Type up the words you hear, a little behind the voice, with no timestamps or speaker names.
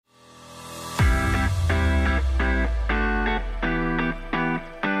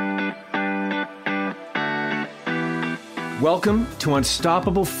Welcome to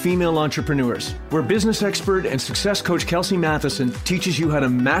Unstoppable Female Entrepreneurs, where business expert and success coach Kelsey Matheson teaches you how to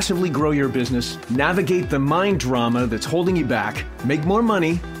massively grow your business, navigate the mind drama that's holding you back, make more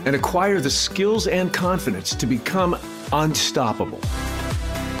money, and acquire the skills and confidence to become unstoppable.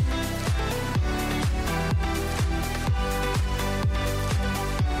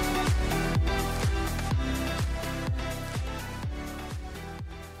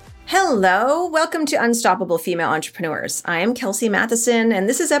 Hello, welcome to Unstoppable Female Entrepreneurs. I am Kelsey Matheson, and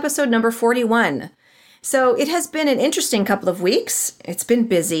this is episode number 41. So it has been an interesting couple of weeks. It's been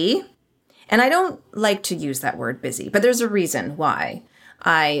busy, and I don't like to use that word busy, but there's a reason why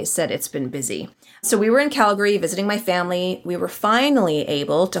I said it's been busy. So we were in Calgary visiting my family. We were finally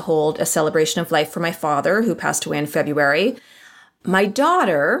able to hold a celebration of life for my father, who passed away in February. My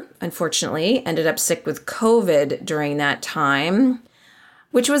daughter, unfortunately, ended up sick with COVID during that time,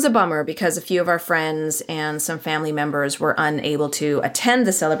 which was a bummer because a few of our friends and some family members were unable to attend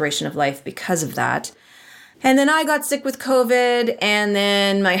the celebration of life because of that. And then I got sick with COVID, and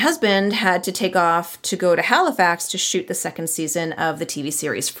then my husband had to take off to go to Halifax to shoot the second season of the TV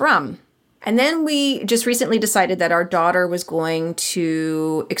series From. And then we just recently decided that our daughter was going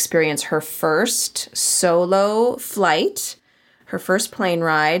to experience her first solo flight, her first plane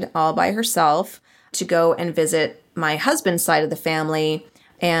ride all by herself to go and visit my husband's side of the family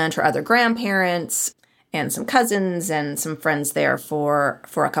and her other grandparents and some cousins and some friends there for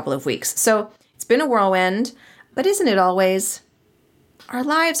a couple of weeks. So it's been a whirlwind, but isn't it always? Our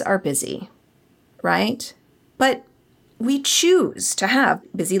lives are busy, right? But we choose to have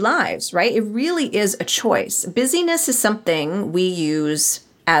busy lives, right? It really is a choice. Busyness is something we use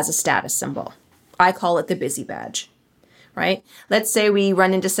as a status symbol. I call it the busy badge, right? Let's say we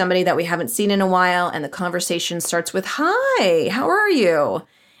run into somebody that we haven't seen in a while, and the conversation starts with, "Hi, how are you?"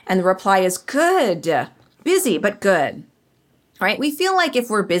 And the reply is, "Good, busy, but good," right? We feel like if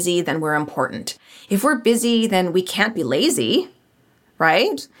we're busy, then we're important. If we're busy, then we can't be lazy,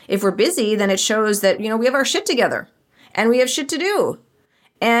 right? If we're busy, then it shows that, we have our shit together and we have shit to do.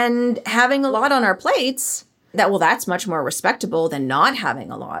 And having a lot on our plates, that's much more respectable than not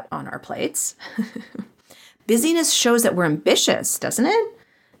having a lot on our plates. Busyness shows that we're ambitious, doesn't it?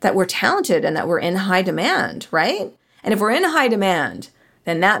 That we're talented and that we're in high demand, right? And if we're in high demand,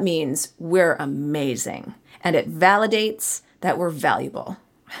 then that means we're amazing. And it validates that we're valuable.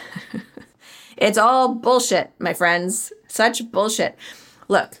 It's all bullshit, my friends. Such bullshit.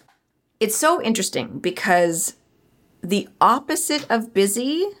 Look, it's so interesting because the opposite of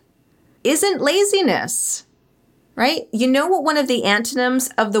busy isn't laziness, right? You know what one of the antonyms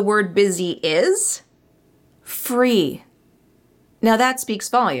of the word busy is? Free. Now that speaks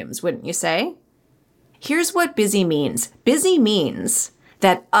volumes, wouldn't you say? Here's what busy means. Busy means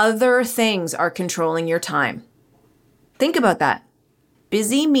that other things are controlling your time. Think about that.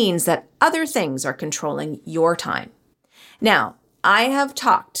 Busy means that other things are controlling your time. Now, I have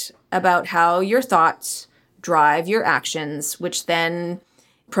talked about how your thoughts drive your actions, which then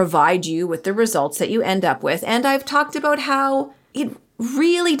provide you with the results that you end up with. And I've talked about how it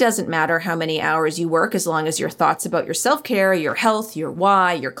really doesn't matter how many hours you work as long as your thoughts about your self-care, your health, your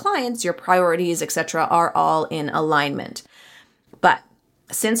why, your clients, your priorities, etc. are all in alignment. But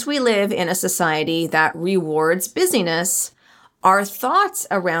since we live in a society that rewards busyness, our thoughts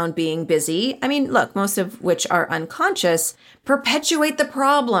around being busy, look, most of which are unconscious, perpetuate the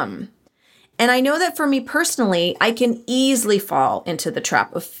problem. And I know that for me personally, I can easily fall into the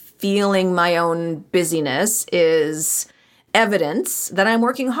trap of feeling my own busyness is evidence that I'm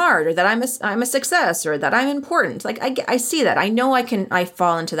working hard or that I'm a success or that I'm important. Like I see that. I know I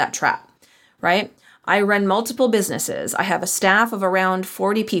fall into that trap, right? I run multiple businesses. I have a staff of around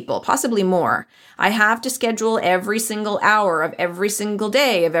 40 people, possibly more. I have to schedule every single hour of every single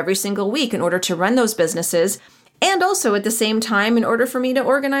day of every single week in order to run those businesses. And also at the same time, in order for me to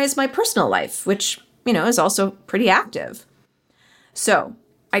organize my personal life, which, is also pretty active. So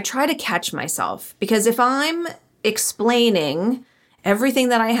I try to catch myself because if I'm explaining everything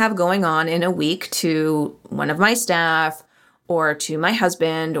that I have going on in a week to one of my staff or to my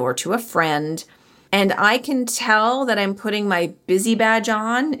husband or to a friend, and I can tell that I'm putting my busy badge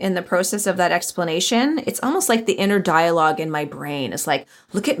on in the process of that explanation, it's almost like the inner dialogue in my brain. It's like,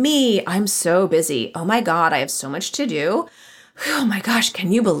 look at me, I'm so busy. Oh my God, I have so much to do. Oh my gosh,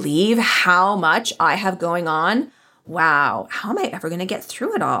 can you believe how much I have going on? Wow, how am I ever going to get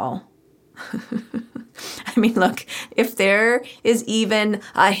through it all? Look, if there is even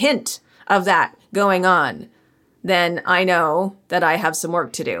a hint of that going on, then I know that I have some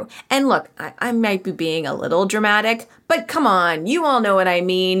work to do. And look, I might be being a little dramatic, but come on, you all know what I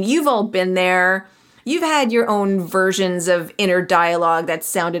mean. You've all been there. You've had your own versions of inner dialogue that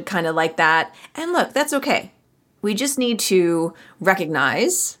sounded kind of like that. And look, that's okay. We just need to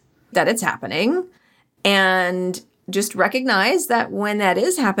recognize that it's happening and just recognize that when that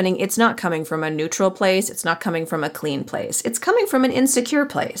is happening, it's not coming from a neutral place. It's not coming from a clean place. It's coming from an insecure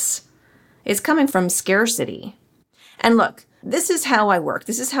place. It's coming from scarcity. And look, this is how I work.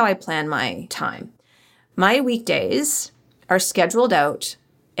 This is how I plan my time. My weekdays are scheduled out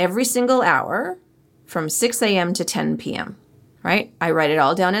every single hour from 6 a.m. to 10 p.m., right? I write it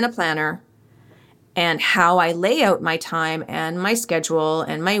all down in a planner, and how I lay out my time and my schedule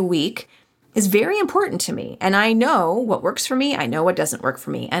and my week is very important to me. And I know what works for me. I know what doesn't work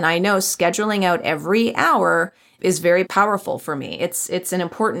for me. And I know scheduling out every hour is very powerful for me. It's an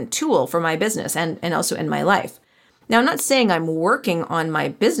important tool for my business and also in my life. Now, I'm not saying I'm working on my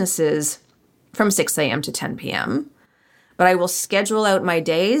businesses from 6 a.m. to 10 p.m., but I will schedule out my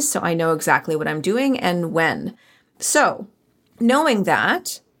days so I know exactly what I'm doing and when. So knowing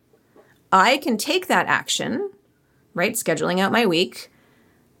that, I can take that action, right? Scheduling out my week,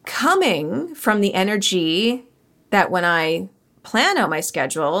 coming from the energy that when I plan out my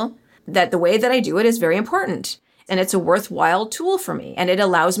schedule, that the way that I do it is very important. And it's a worthwhile tool for me. And it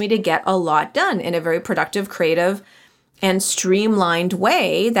allows me to get a lot done in a very productive, creative, and streamlined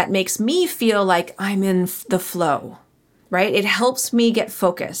way that makes me feel like I'm in the flow, right? It helps me get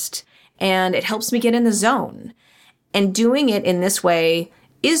focused and it helps me get in the zone. And doing it in this way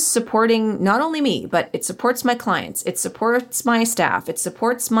is supporting not only me, but it supports my clients. It supports my staff. It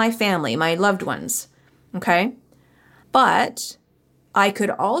supports my family, my loved ones. Okay? But I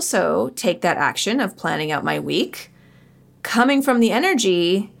could also take that action of planning out my week, coming from the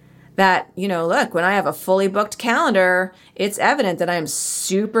energy that, look, when I have a fully booked calendar, it's evident that I'm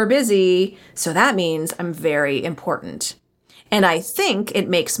super busy. So that means I'm very important. And I think it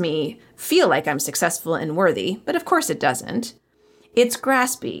makes me feel like I'm successful and worthy, but of course it doesn't. It's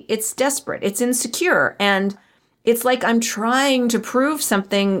graspy, it's desperate, it's insecure, and it's like I'm trying to prove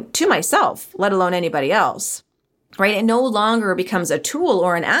something to myself, let alone anybody else, right? It no longer becomes a tool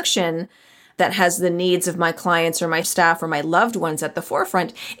or an action that has the needs of my clients or my staff or my loved ones at the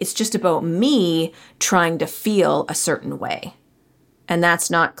forefront. It's just about me trying to feel a certain way. And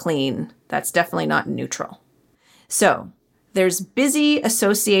that's not clean. That's definitely not neutral. So there's busy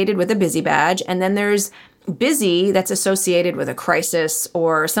associated with a busy badge, and then there's busy that's associated with a crisis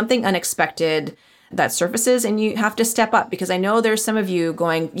or something unexpected that surfaces, and you have to step up, because I know there's some of you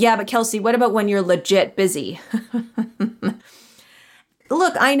going, yeah, but Kelsey, what about when you're legit busy?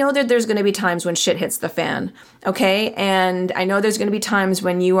 Look, I know that there's going to be times when shit hits the fan, okay? And I know there's going to be times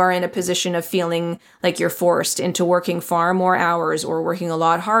when you are in a position of feeling like you're forced into working far more hours or working a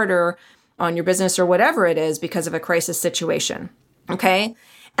lot harder on your business or whatever it is because of a crisis situation, okay?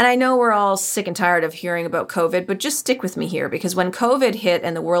 And I know we're all sick and tired of hearing about COVID, but just stick with me here, because when COVID hit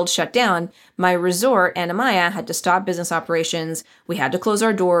and the world shut down, my resort, Anamaya, had to stop business operations. We had to close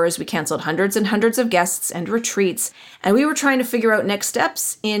our doors. We canceled hundreds and hundreds of guests and retreats. And we were trying to figure out next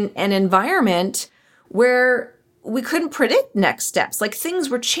steps in an environment where we couldn't predict next steps. Like, things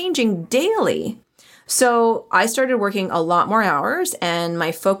were changing daily. So I started working a lot more hours, and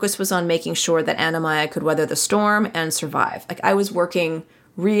my focus was on making sure that Anamaya could weather the storm and survive. Like, I was working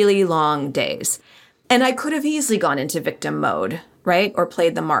really long days. And I could have easily gone into victim mode, right? Or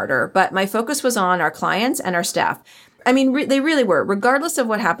played the martyr. But my focus was on our clients and our staff. I mean, they really were. Regardless of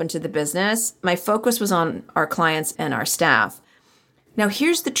what happened to the business, my focus was on our clients and our staff. Now,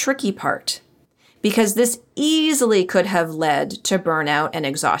 here's the tricky part, because this easily could have led to burnout and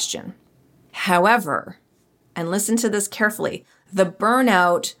exhaustion. However, and listen to this carefully, the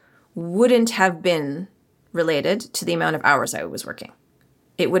burnout wouldn't have been related to the amount of hours I was working.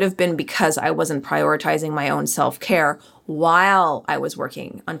 It would have been because I wasn't prioritizing my own self-care while I was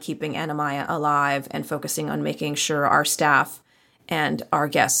working on keeping Anamaya alive and focusing on making sure our staff and our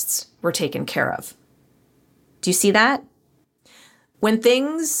guests were taken care of. Do you see that? When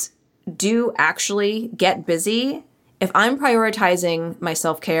things do actually get busy, if I'm prioritizing my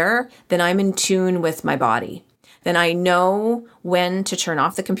self-care, then I'm in tune with my body. Then I know when to turn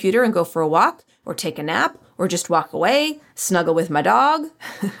off the computer and go for a walk, or take a nap, or just walk away, snuggle with my dog.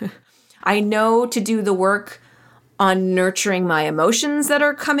 I know to do the work on nurturing my emotions that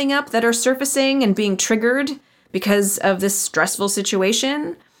are coming up, that are surfacing and being triggered because of this stressful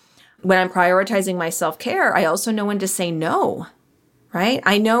situation. When I'm prioritizing my self-care, I also know when to say no, right?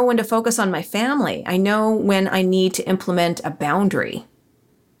 I know when to focus on my family. I know when I need to implement a boundary.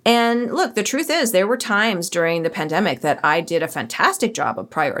 And look, the truth is there were times during the pandemic that I did a fantastic job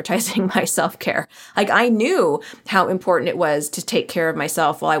of prioritizing my self-care. Like I knew how important it was to take care of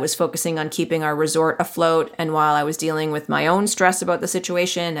myself while I was focusing on keeping our resort afloat and while I was dealing with my own stress about the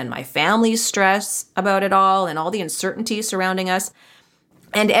situation and my family's stress about it all and all the uncertainty surrounding us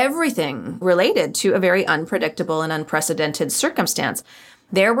and everything related to a very unpredictable and unprecedented circumstance.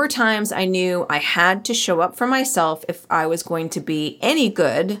 There were times I knew I had to show up for myself if I was going to be any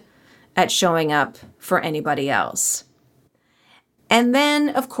good at showing up for anybody else. And then,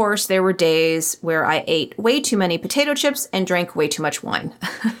 of course, there were days where I ate way too many potato chips and drank way too much wine.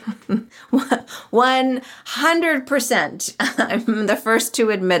 100%. I'm the first to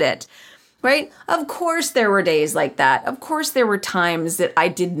admit it. Right? Of course there were days like that. Of course there were times that I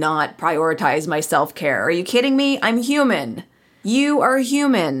did not prioritize my self-care. Are you kidding me? I'm human. You are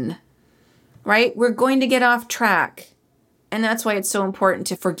human, right? We're going to get off track. And that's why it's so important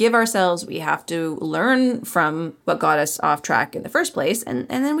to forgive ourselves. We have to learn from what got us off track in the first place, and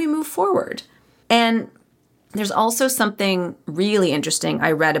then we move forward. And there's also something really interesting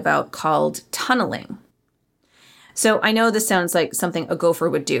I read about called tunneling. So I know this sounds like something a gopher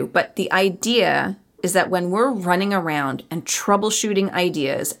would do, but the idea is that when we're running around and troubleshooting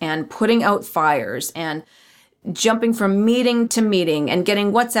ideas and putting out fires and jumping from meeting to meeting and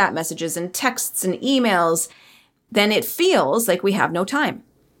getting WhatsApp messages and texts and emails, then it feels like we have no time.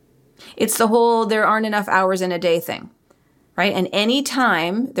 It's the whole there aren't enough hours in a day thing, right? And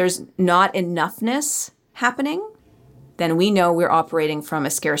anytime there's not enoughness happening, then we know we're operating from a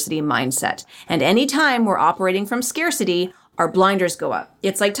scarcity mindset. And anytime we're operating from scarcity, our blinders go up.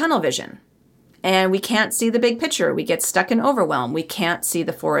 It's like tunnel vision. And we can't see the big picture. We get stuck in overwhelm. We can't see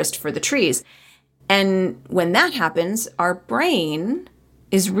the forest for the trees. And when that happens, our brain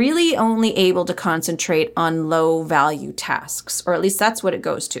is really only able to concentrate on low value tasks, or at least that's what it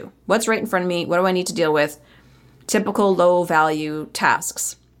goes to. What's right in front of me? What do I need to deal with? Typical low value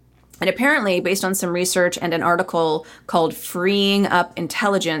tasks. And apparently, based on some research and an article called Freeing Up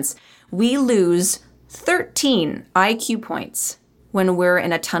Intelligence, we lose 13 IQ points when we're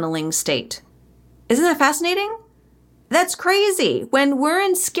in a tunneling state. Isn't that fascinating? That's crazy. When we're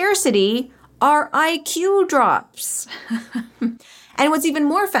in scarcity, our IQ drops. And what's even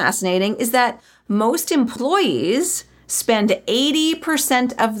more fascinating is that most employees spend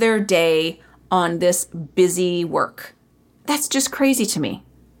 80% of their day on this busy work. That's just crazy to me,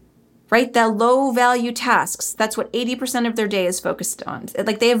 right? The low value tasks, that's what 80% of their day is focused on.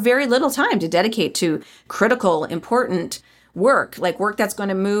 Like they have very little time to dedicate to critical, important work, like work that's going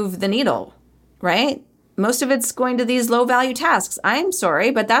to move the needle, right? Most of it's going to these low value tasks. I'm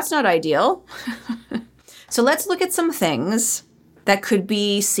sorry, but that's not ideal. So let's look at some things that could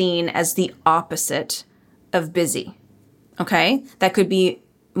be seen as the opposite of busy, okay? That could be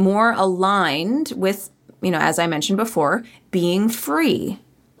more aligned with, as I mentioned before, being free.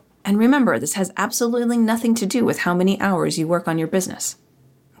 And remember, this has absolutely nothing to do with how many hours you work on your business,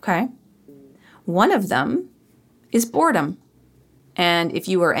 okay? One of them is boredom. And if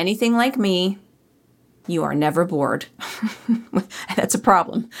you are anything like me, you are never bored. That's a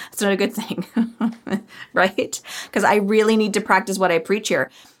problem. That's not a good thing, right? Because I really need to practice what I preach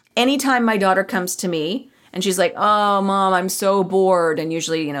here. Anytime my daughter comes to me and she's like, "Oh, Mom, I'm so bored," and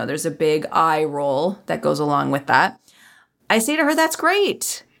usually, there's a big eye roll that goes along with that, I say to her, that's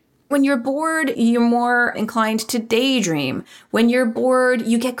great. When you're bored, you're more inclined to daydream. When you're bored,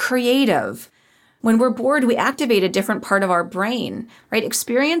 you get creative. When we're bored, we activate a different part of our brain, right?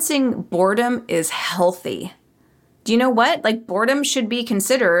 Experiencing boredom is healthy. Do you know what? Like boredom should be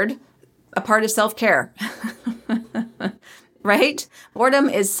considered a part of self-care, right? Boredom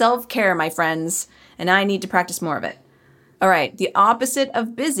is self-care, my friends, and I need to practice more of it. All right, the opposite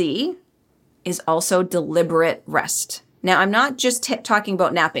of busy is also deliberate rest. Now, I'm not just talking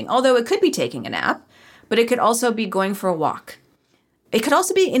about napping, although it could be taking a nap, but it could also be going for a walk. It could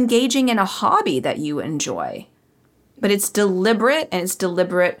also be engaging in a hobby that you enjoy, but it's deliberate and it's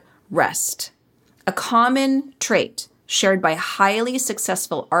deliberate rest. A common trait shared by highly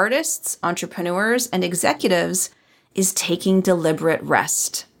successful artists, entrepreneurs, and executives is taking deliberate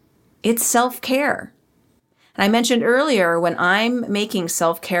rest. It's self-care. And I mentioned earlier, when I'm making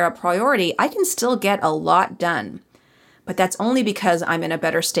self-care a priority, I can still get a lot done, but that's only because I'm in a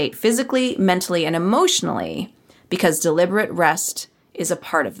better state physically, mentally, and emotionally, because deliberate rest is a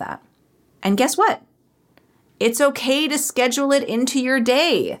part of that. And guess what? It's okay to schedule it into your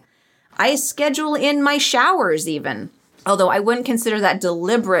day. I schedule in my showers even, although I wouldn't consider that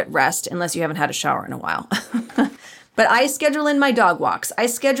deliberate rest unless you haven't had a shower in a while. But I schedule in my dog walks. I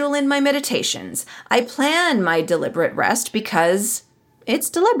schedule in my meditations. I plan my deliberate rest because It's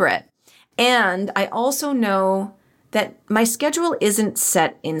deliberate. And I also know that my schedule isn't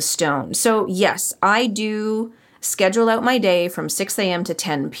set in stone. So yes, I do schedule out my day from 6 a.m. to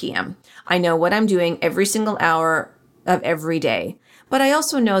 10 p.m. I know what I'm doing every single hour of every day. But I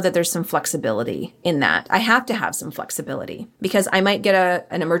also know that there's some flexibility in that. I have to have some flexibility because I might get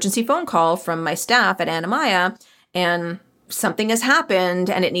an emergency phone call from my staff at Anamaya and something has happened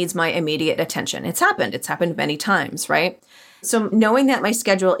and it needs my immediate attention. It's happened many times, right? So knowing that my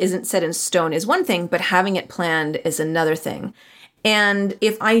schedule isn't set in stone is one thing, but having it planned is another thing. And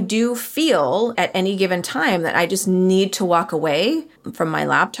if I do feel at any given time that I just need to walk away from my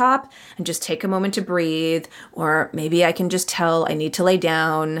laptop and just take a moment to breathe, or maybe I can just tell I need to lay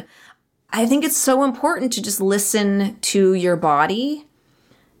down, I think it's so important to just listen to your body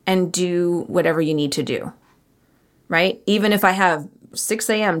and do whatever you need to do, right? Even if I have 6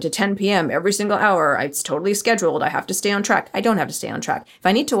 a.m. to 10 p.m. every single hour, it's totally scheduled. I have to stay on track. I don't have to stay on track. If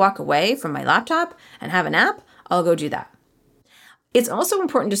I need to walk away from my laptop and have a nap, I'll go do that. It's also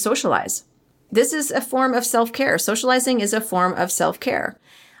important to socialize. This is a form of self-care. Socializing is a form of self-care.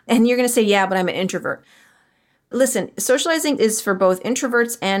 And you're going to say, yeah, but I'm an introvert. Listen, socializing is for both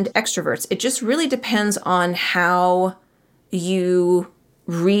introverts and extroverts. It just really depends on how you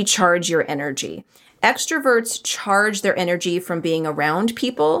recharge your energy. Extroverts charge their energy from being around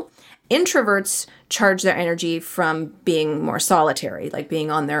people. Introverts charge their energy from being more solitary, like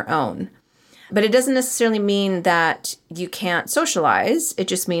being on their own. But it doesn't necessarily mean that you can't socialize. It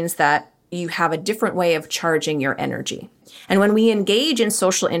just means that you have a different way of charging your energy. And when we engage in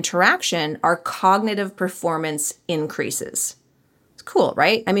social interaction, our cognitive performance increases. It's cool,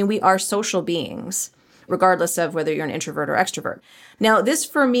 right? I mean, we are social beings, regardless of whether you're an introvert or extrovert. Now, this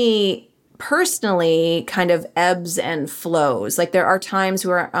for me personally kind of ebbs and flows. Like there are times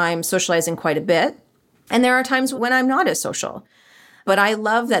where I'm socializing quite a bit, and there are times when I'm not as social. But I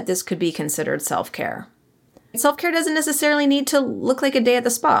love that this could be considered self-care. Self-care doesn't necessarily need to look like a day at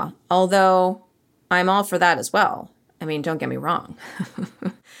the spa, although I'm all for that as well. I mean, don't get me wrong.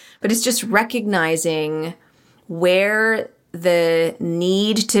 But it's just recognizing where the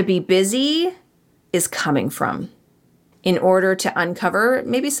need to be busy is coming from in order to uncover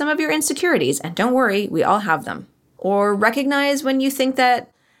maybe some of your insecurities. And don't worry, we all have them. Or recognize when you think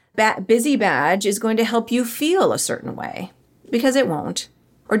that busy badge is going to help you feel a certain way. Because it won't.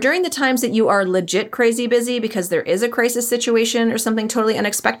 Or during the times that you are legit crazy busy because there is a crisis situation or something totally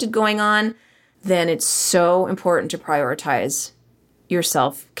unexpected going on, then it's so important to prioritize your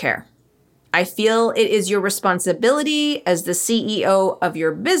self-care. I feel it is your responsibility as the CEO of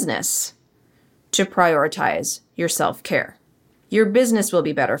your business to prioritize your self-care. Your business will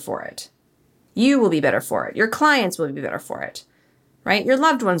be better for it. You will be better for it. Your clients will be better for it, right? Your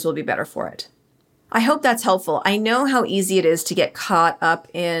loved ones will be better for it. I hope that's helpful. I know how easy it is to get caught up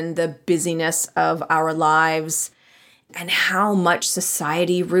in the busyness of our lives and how much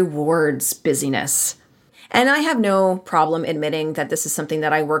society rewards busyness. And I have no problem admitting that this is something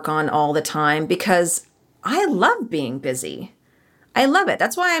that I work on all the time because I love being busy. I love it.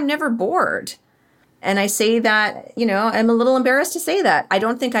 That's why I'm never bored. And I say that, I'm a little embarrassed to say that. I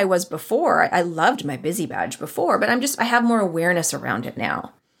don't think I was before. I loved my busy badge before, but I have more awareness around it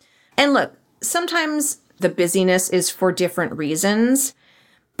now. And look, sometimes the busyness is for different reasons,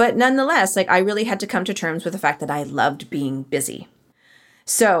 but nonetheless, I really had to come to terms with the fact that I loved being busy.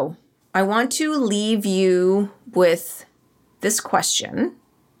 So I want to leave you with this question,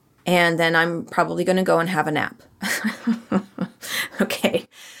 and then I'm probably going to go and have a nap. Okay.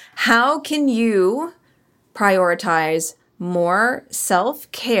 How can you prioritize more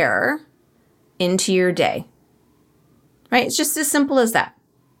self-care into your day? Right? It's just as simple as that.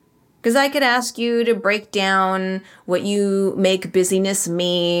 Because I could ask you to break down what you make busyness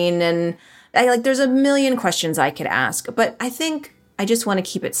mean. And there's a million questions I could ask. But I think I just want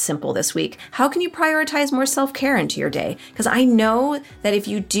to keep it simple this week. How can you prioritize more self-care into your day? Because I know that if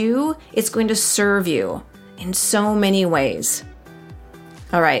you do, it's going to serve you in so many ways.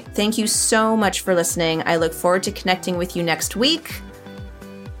 All right. Thank you so much for listening. I look forward to connecting with you next week.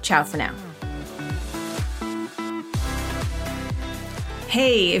 Ciao for now.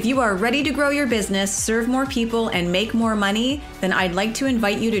 Hey, if you are ready to grow your business, serve more people, and make more money, then I'd like to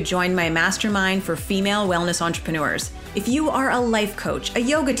invite you to join my mastermind for female wellness entrepreneurs. If you are a life coach, a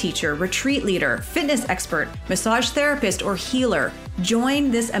yoga teacher, retreat leader, fitness expert, massage therapist, or healer,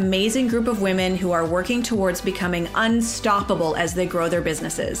 join this amazing group of women who are working towards becoming unstoppable as they grow their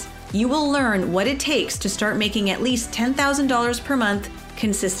businesses. You will learn what it takes to start making at least $10,000 per month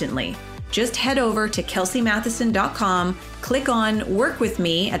consistently. Just head over to kelseymatheson.com, click on Work With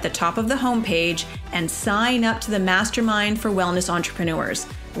Me at the top of the homepage, and sign up to the Mastermind for Wellness Entrepreneurs.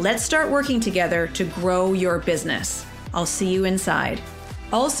 Let's start working together to grow your business. I'll see you inside.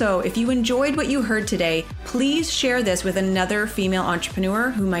 Also, if you enjoyed what you heard today, please share this with another female entrepreneur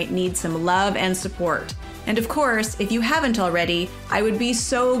who might need some love and support. And of course, if you haven't already, I would be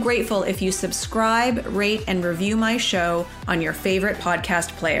so grateful if you subscribe, rate, and review my show on your favorite podcast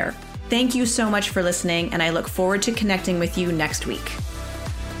player. Thank you so much for listening, and I look forward to connecting with you next week.